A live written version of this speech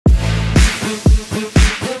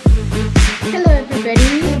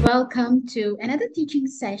welcome to another teaching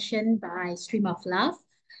session by Stream of Love.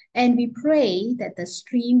 And we pray that the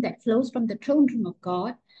stream that flows from the throne room of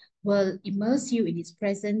God will immerse you in His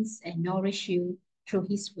presence and nourish you through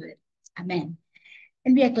His word. Amen.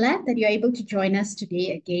 And we are glad that you're able to join us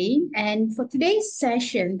today again. And for today's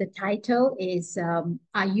session, the title is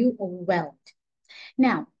Are You Overwhelmed?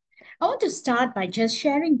 Now, I want to start by just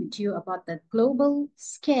sharing with you about the global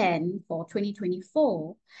scan for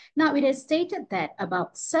 2024. Now, it is stated that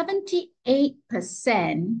about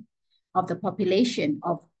 78% of the population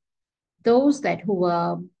of those who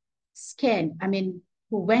were scanned,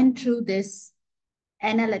 who went through this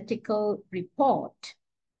analytical report,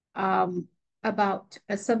 about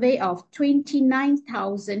a survey of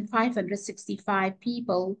 29,565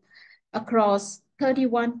 people across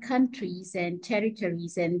 31 countries and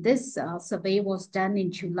territories. And this survey was done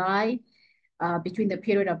in July, between the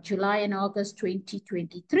period of July and August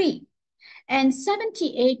 2023. And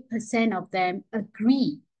 78% of them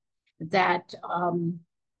agree that,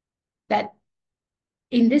 that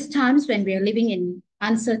in these times when we are living in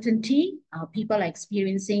uncertainty, people are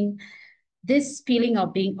experiencing this feeling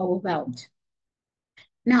of being overwhelmed.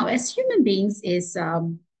 Now, as human beings,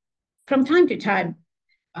 from time to time,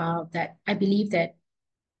 that I believe that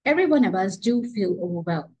every one of us do feel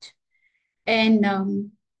overwhelmed. And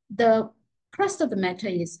the crust of the matter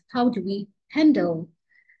is, how do we handle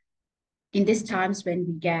in these times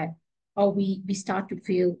when we start to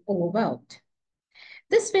feel overwhelmed?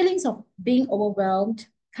 These feelings of being overwhelmed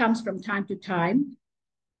comes from time to time,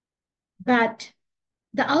 but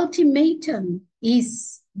the ultimatum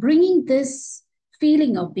is bringing this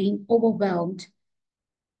feeling of being overwhelmed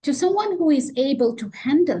to someone who is able to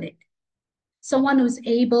handle it, someone who's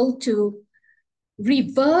able to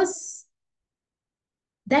reverse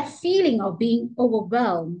that feeling of being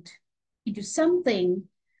overwhelmed into something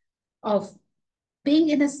of being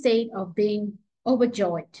in a state of being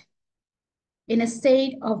overjoyed, in a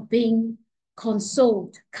state of being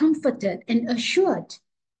consoled, comforted, and assured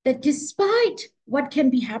that despite what can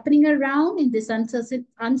be happening around in this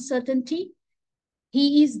uncertainty,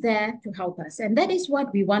 He is there to help us. And that is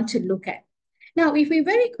what we want to look at. Now, if we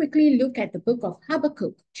very quickly look at the book of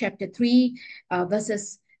Habakkuk, chapter 3,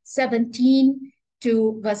 verses 17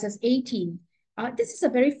 to verses 18, this is a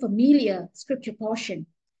very familiar scripture portion.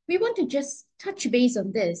 We want to just touch base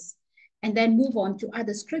on this and then move on to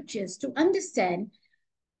other scriptures to understand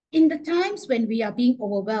in the times when we are being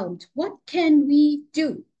overwhelmed, what can we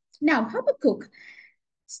do? Now, Habakkuk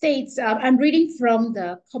states, I'm reading from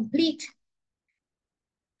the complete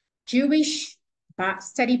Jewish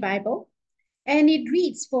study Bible, and it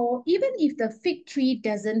reads, "For even if the fig tree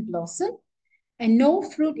doesn't blossom and no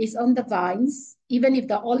fruit is on the vines, even if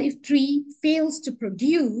the olive tree fails to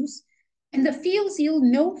produce and the fields yield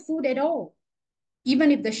no food at all,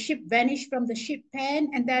 even if the sheep vanish from the sheep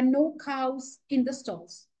pen and there are no cows in the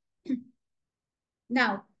stalls."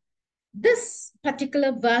 Now, this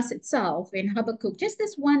particular verse itself in Habakkuk, just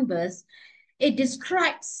this one verse, it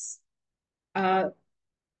describes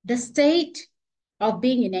the state of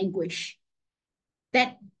being in anguish,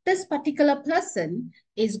 that this particular person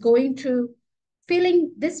is going through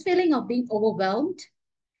this feeling of being overwhelmed,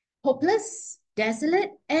 hopeless,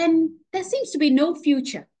 desolate, and there seems to be no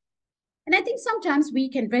future. And I think sometimes we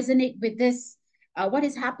can resonate with this, what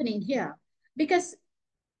is happening here, because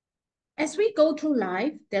as we go through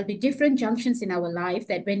life, there'll be different junctions in our life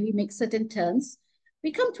that when we make certain turns,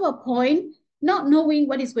 we come to a point not knowing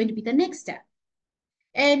what is going to be the next step.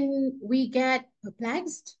 And we get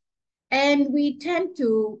perplexed, and we tend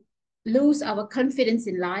to lose our confidence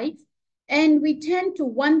in life, and we tend to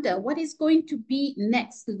wonder what is going to be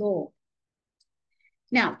next, Lord.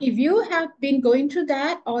 Now, if you have been going through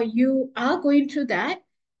that, or you are going through that,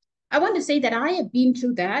 I want to say that I have been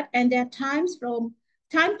through that, and there are times from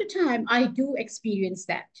time to time I do experience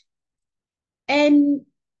that. And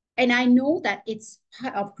I know that it's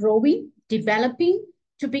part of growing, developing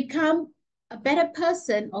to become a better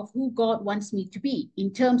person of who God wants me to be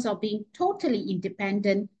in terms of being totally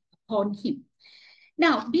independent upon Him.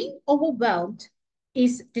 Now, being overwhelmed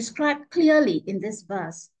is described clearly in this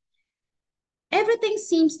verse. Everything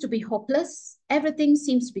seems to be hopeless, everything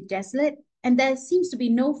seems to be desolate, and there seems to be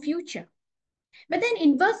no future. But then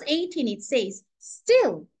in verse 18, it says,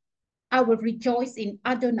 "Still, I will rejoice in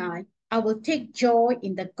Adonai. I will take joy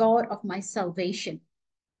in the God of my salvation."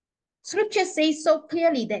 Scripture says so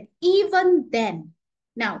clearly that even then,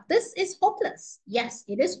 now this is hopeless. Yes,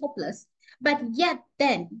 it is hopeless, but yet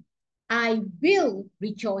then I will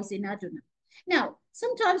rejoice in Adonai. Now,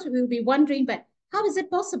 sometimes we will be wondering, but how is it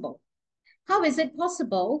possible? How is it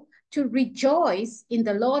possible to rejoice in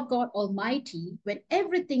the Lord God Almighty when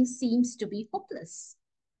everything seems to be hopeless?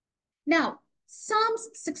 Now, Psalms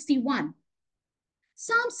 61.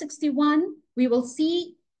 Psalm 61, we will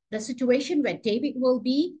see the situation where David will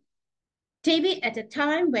be. David, at a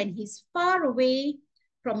time when he's far away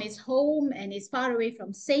from his home and is far away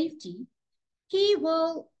from safety, he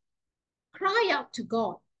will cry out to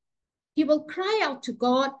God. He will cry out to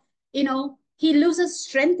God. He loses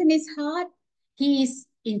strength in his heart. He is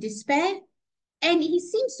in despair, and he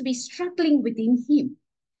seems to be struggling within him,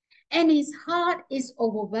 and his heart is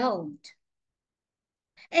overwhelmed.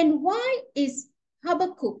 And why is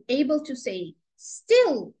Habakkuk able to say,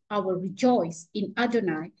 still I will rejoice in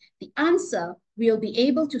Adonai? The answer we'll be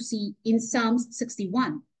able to see in Psalms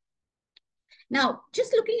 61. Now,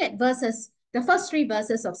 just looking at the first three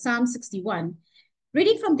verses of Psalm 61,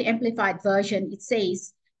 reading from the Amplified Version, it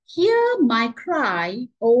says, hear my cry,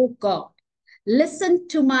 O God, listen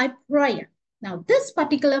to my prayer. Now, this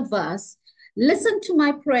particular verse, listen to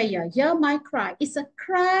my prayer, hear my cry, is a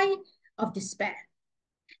cry of despair.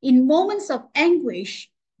 In moments of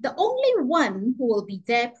anguish, the only one who will be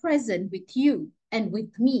there present with you and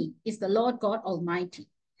with me is the Lord God Almighty.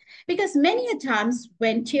 Because many a times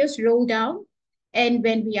when tears roll down and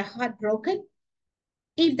when we are heartbroken,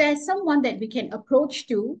 if there's someone that we can approach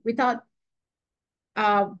to without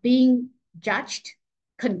being judged,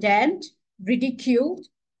 condemned, ridiculed,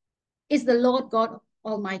 is the Lord God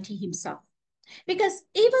Almighty himself. Because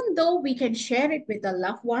even though we can share it with a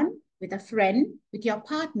loved one, with a friend, with your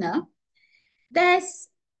partner, there's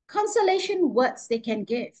consolation words they can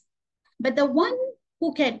give. But the one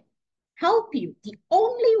who can help you, the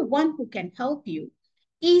only one who can help you,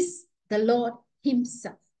 is the Lord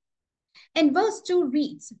himself. And verse 2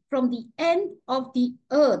 reads, from the end of the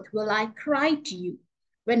earth will I cry to you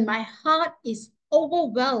when my heart is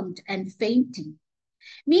overwhelmed and fainting.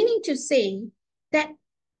 Meaning to say that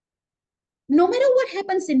no matter what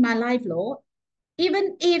happens in my life, Lord,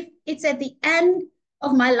 even if it's at the end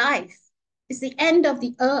of my life, it's the end of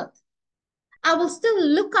the earth, I will still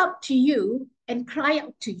look up to you and cry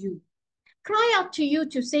out to you. Cry out to you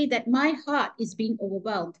to say that my heart is being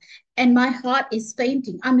overwhelmed and my heart is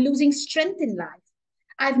fainting. I'm losing strength in life.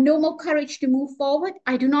 I have no more courage to move forward.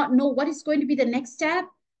 I do not know what is going to be the next step.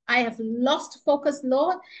 I have lost focus,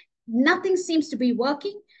 Lord. Nothing seems to be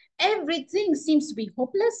working. Everything seems to be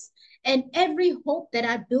hopeless. And every hope that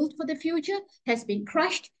I built for the future has been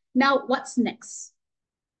crushed. Now, what's next?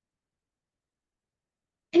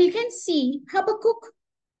 And you can see Habakkuk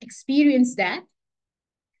experienced that.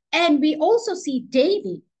 And we also see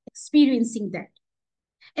David experiencing that.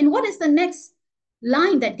 And what is the next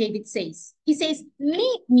line that David says? He says,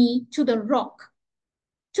 lead me to the rock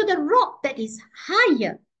that is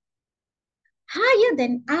higher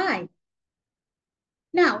than I.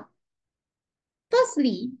 Now,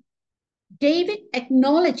 firstly, David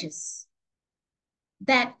acknowledges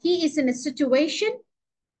that he is in a situation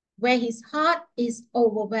where his heart is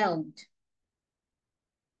overwhelmed.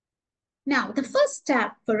 Now, the first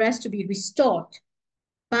step for us to be restored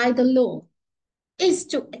by the Lord is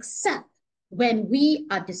to accept when we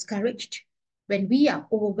are discouraged, when we are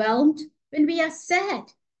overwhelmed, when we are sad,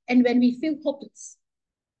 and when we feel hopeless.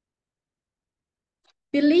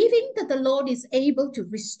 Believing that the Lord is able to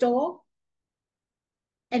restore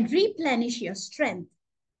and replenish your strength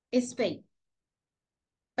is faith.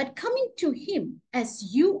 But coming to him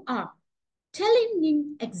as you are, telling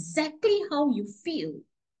him exactly how you feel,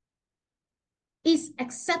 is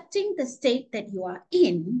accepting the state that you are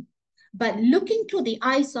in, but looking through the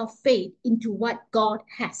eyes of faith into what God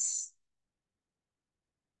has.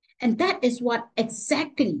 And that is what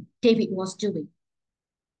exactly David was doing.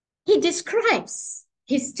 He describes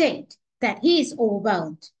his state, that he is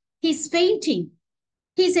overwhelmed, he's fainting,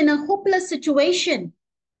 he's in a hopeless situation,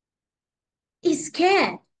 he's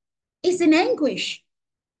scared, he's in anguish.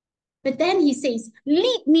 But then he says,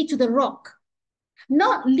 lead me to the rock.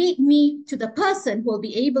 Not lead me to the person who will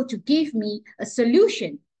be able to give me a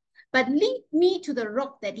solution, but lead me to the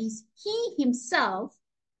rock that is he himself,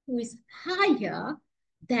 who is higher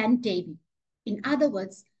than David. In other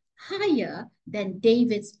words, higher than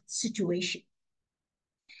David's situation.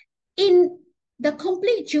 In the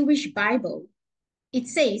complete Jewish Bible, it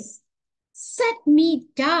says, set me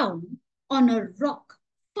down on a rock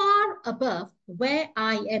far above where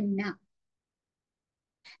I am now.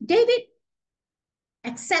 David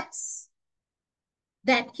accepts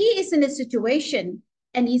that he is in a situation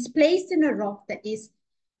and he's placed in a rock that is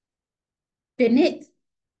beneath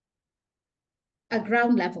a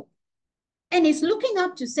ground level. and is looking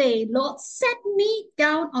up to say, Lord, set me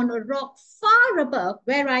down on a rock far above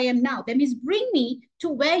where I am now. That means bring me to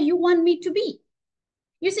where you want me to be.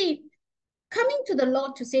 You see, coming to the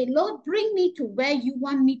Lord to say, Lord, bring me to where you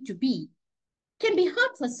want me to be, can be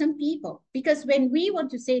hard for some people, because when we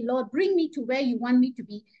want to say, Lord, bring me to where you want me to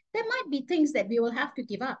be, there might be things that we will have to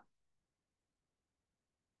give up.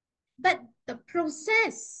 But the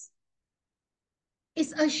process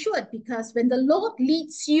is assured, because when the Lord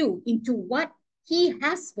leads you into what he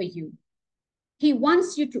has for you, he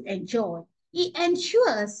wants you to enjoy. He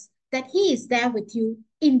ensures that he is there with you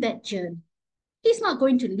in that journey. He's not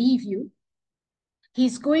going to leave you.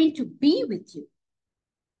 He's going to be with you.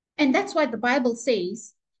 And that's why the Bible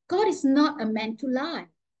says, God is not a man to lie.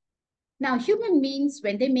 Now, human beings,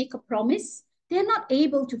 when they make a promise, they're not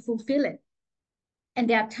able to fulfill it. And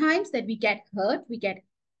there are times that we get hurt, we get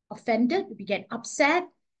offended, we get upset,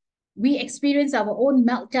 we experience our own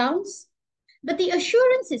meltdowns. But the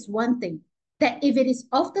assurance is one thing, that if it is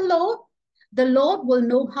of the Lord will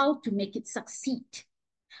know how to make it succeed.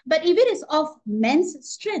 But if it is of man's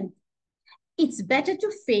strength, it's better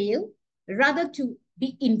to fail rather to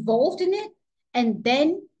be involved in it, and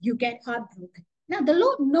then you get heartbroken. Now, the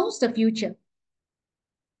Lord knows the future.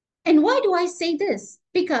 And why do I say this?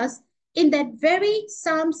 Because in that very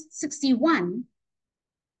Psalms 61,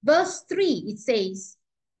 verse 3, it says,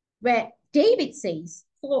 where David says,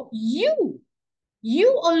 for you,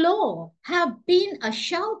 O Lord, have been a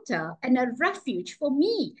shelter and a refuge for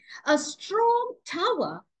me, a strong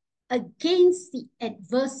tower against the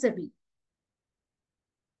adversary.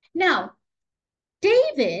 Now,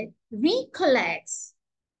 David recollects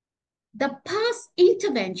the past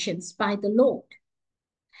interventions by the Lord.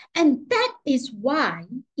 And that is why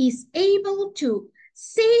he's able to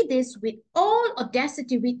say this with all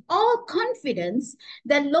audacity, with all confidence,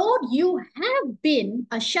 that Lord, you have been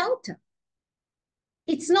a shelter.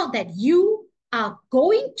 It's not that you are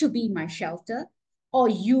going to be my shelter or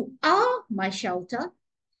you are my shelter.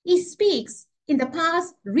 He speaks in the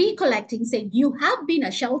past, recollecting, saying, you have been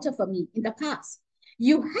a shelter for me in the past.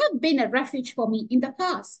 You have been a refuge for me in the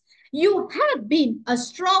past. You have been a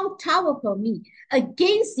strong tower for me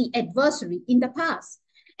against the adversary in the past.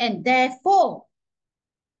 And therefore,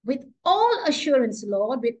 with all assurance,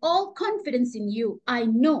 Lord, with all confidence in you, I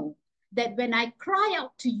know that when I cry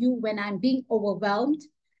out to you, when I'm being overwhelmed,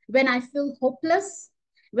 when I feel hopeless,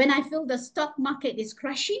 when I feel the stock market is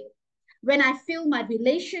crashing, when I feel my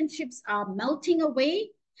relationships are melting away,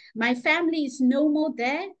 my family is no more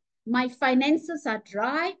there, my finances are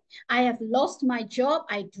dry, I have lost my job,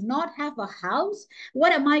 I do not have a house,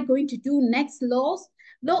 what am I going to do next, Lord?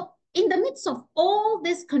 Lord, in the midst of all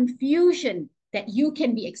this confusion that you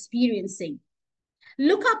can be experiencing,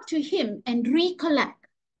 look up to him and recollect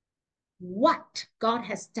what God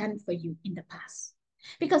has done for you in the past.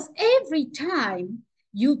 Because every time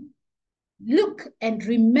you look and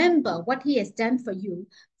remember what he has done for you,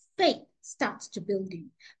 faith starts to building,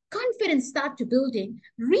 confidence starts to building,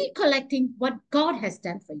 recollecting what God has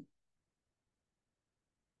done for you.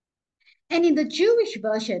 And in the Jewish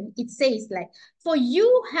version, it says like, for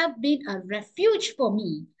you have been a refuge for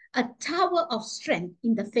me, a tower of strength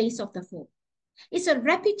in the face of the foe. It's a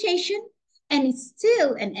reputation, and it's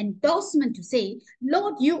still an endorsement to say,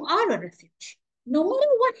 Lord, you are a refuge, no matter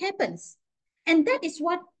what happens. And that is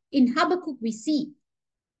what in Habakkuk we see.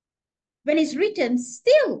 When it's written,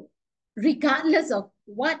 still, regardless of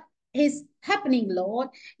what is happening, Lord,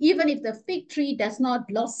 even if the fig tree does not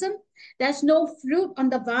blossom, there's no fruit on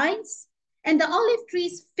the vines, and the olive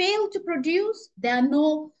trees fail to produce, there are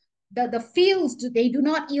no, the fields, they do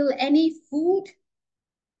not yield any food,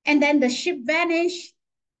 and then the sheep vanish,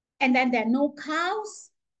 and then there are no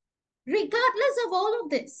cows. Regardless of all of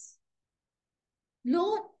this,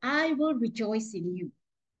 Lord, I will rejoice in you.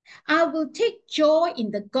 I will take joy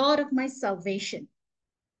in the God of my salvation.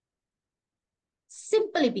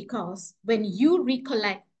 Simply because when you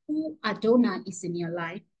recollect who Adonai is in your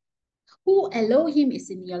life, who Elohim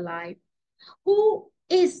is in your life, who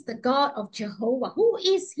is the God of Jehovah, who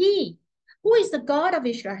is he? Who is the God of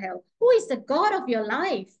Israel? Who is the God of your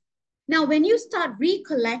life? Now, when you start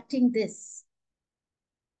recollecting this,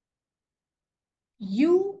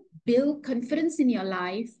 you build confidence in your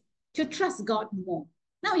life to trust God more.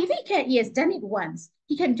 Now, if he has done it once,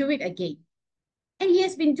 he can do it again. And he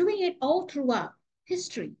has been doing it all throughout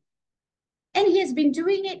history. And he has been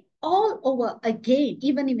doing it all over again,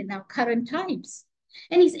 even in our current times.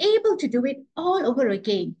 And he's able to do it all over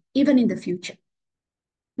again, even in the future.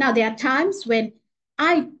 Now, there are times when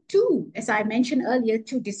I too, as I mentioned earlier,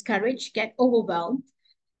 too discouraged, get overwhelmed.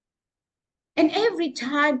 And every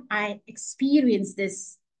time I experience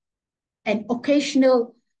this, an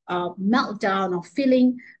occasional meltdown or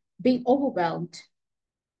feeling being overwhelmed,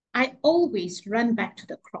 I always run back to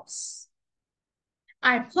the cross.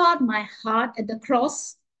 I applaud my heart at the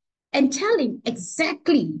cross and tell him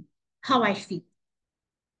exactly how I feel.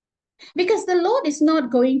 Because the Lord is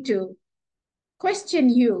not going to question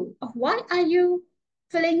you of why are you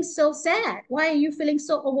feeling so sad? Why are you feeling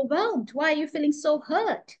so overwhelmed? Why are you feeling so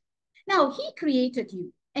hurt? Now, he created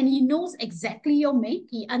you and he knows exactly your make.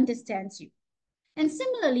 He understands you. And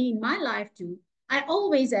similarly, in my life too, I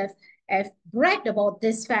always have bragged about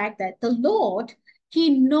this fact that the Lord, he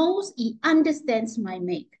knows, he understands my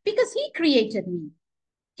make because he created me.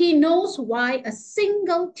 He knows why a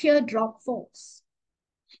single teardrop falls.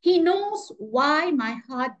 He knows why my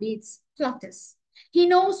heart beats flutters. He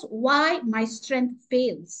knows why my strength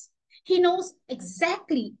fails. He knows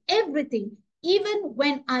exactly everything, even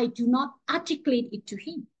when I do not articulate it to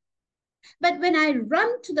him. But when I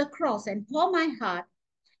run to the cross and pour my heart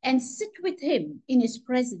and sit with him in his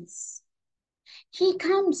presence, he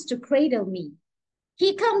comes to cradle me.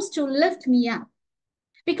 He comes to lift me up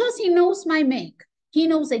because he knows my make. He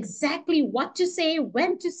knows exactly what to say,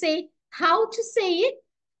 when to say, how to say it,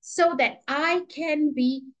 so that I can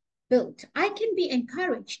be built. I can be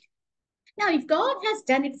encouraged. Now, if God has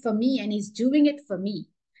done it for me and he's doing it for me,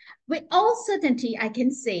 with all certainty, I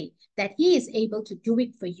can say that he is able to do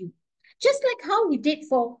it for you. Just like how he did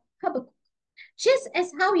for Habakkuk, just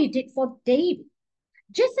as how he did for David,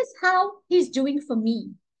 just as how he's doing for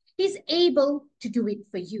me. He's able to do it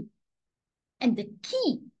for you. And the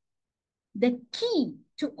key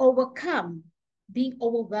to overcome being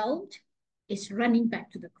overwhelmed is running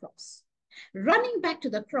back to the cross. Running back to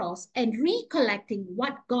the cross and recollecting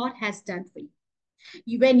what God has done for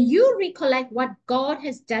you. When you recollect what God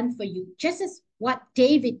has done for you, just as what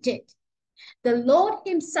David did, the Lord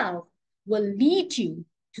himself will lead you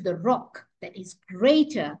to the rock that is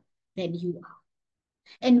greater than you are.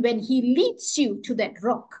 And when he leads you to that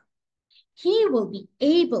rock, he will be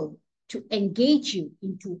able to engage you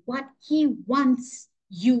into what he wants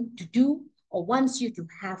you to do or wants you to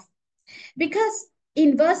have. Because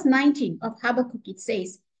in verse 19 of Habakkuk, it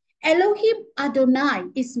says, Elohim Adonai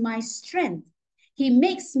is my strength. He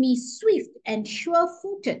makes me swift and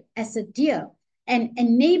sure-footed as a deer and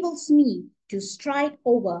enables me to stride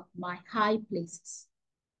over my high places.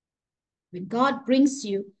 When God brings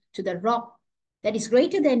you to the rock that is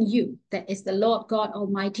greater than you, that is the Lord God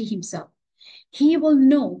Almighty himself, he will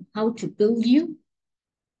know how to build you,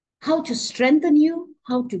 how to strengthen you,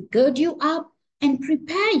 how to gird you up, and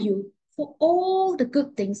prepare you for all the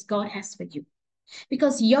good things God has for you.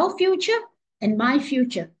 Because your future and my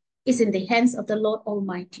future is in the hands of the Lord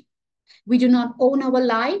Almighty. We do not own our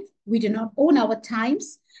life. We do not own our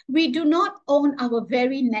times. We do not own our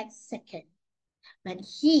very next second. But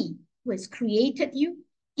he who has created you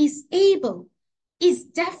is able, is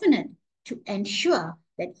definite to ensure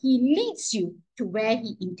that he leads you to where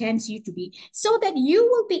he intends you to be so that you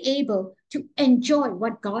will be able to enjoy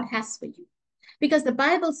what God has for you. Because the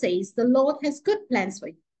Bible says the Lord has good plans for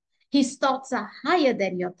you. His thoughts are higher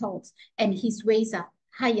than your thoughts and his ways are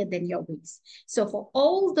higher than your ways. So for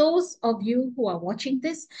all those of you who are watching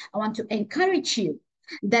this, I want to encourage you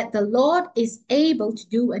that the Lord is able to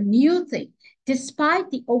do a new thing.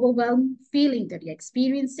 Despite the overwhelming feeling that you're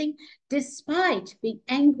experiencing, despite being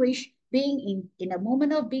anguished, being in a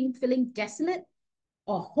moment of feeling desolate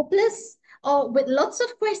or hopeless, or with lots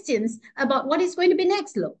of questions about what is going to be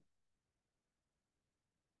next, Lord,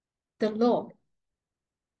 the Lord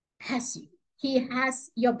has you. He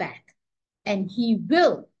has your back, and he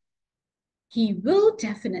will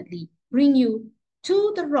definitely bring you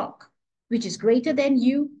to the rock, which is greater than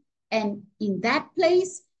you. And in that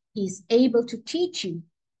place, he's able to teach you,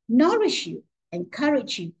 nourish you,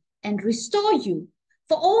 encourage you, and restore you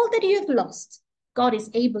for all that you have lost. God is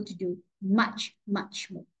able to do much, much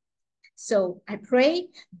more. So I pray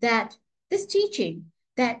that this teaching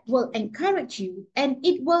that will encourage you and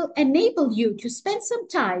it will enable you to spend some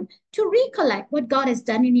time to recollect what God has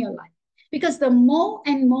done in your life. Because the more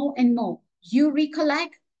and more and more you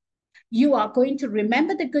recollect, you are going to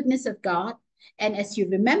remember the goodness of God. And as you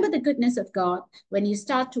remember the goodness of God, when you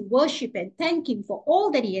start to worship and thank him for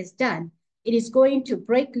all that he has done, it is going to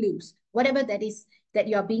break loose, whatever that is that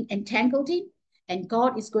you are being entangled in, and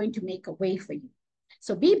God is going to make a way for you.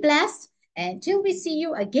 So be blessed. Until we see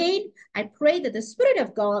you again, I pray that the Spirit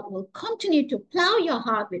of God will continue to plow your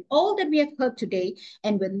heart with all that we have heard today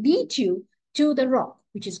and will lead you to the rock,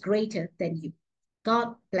 which is greater than you.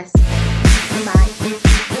 God bless you.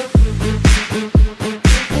 Bye.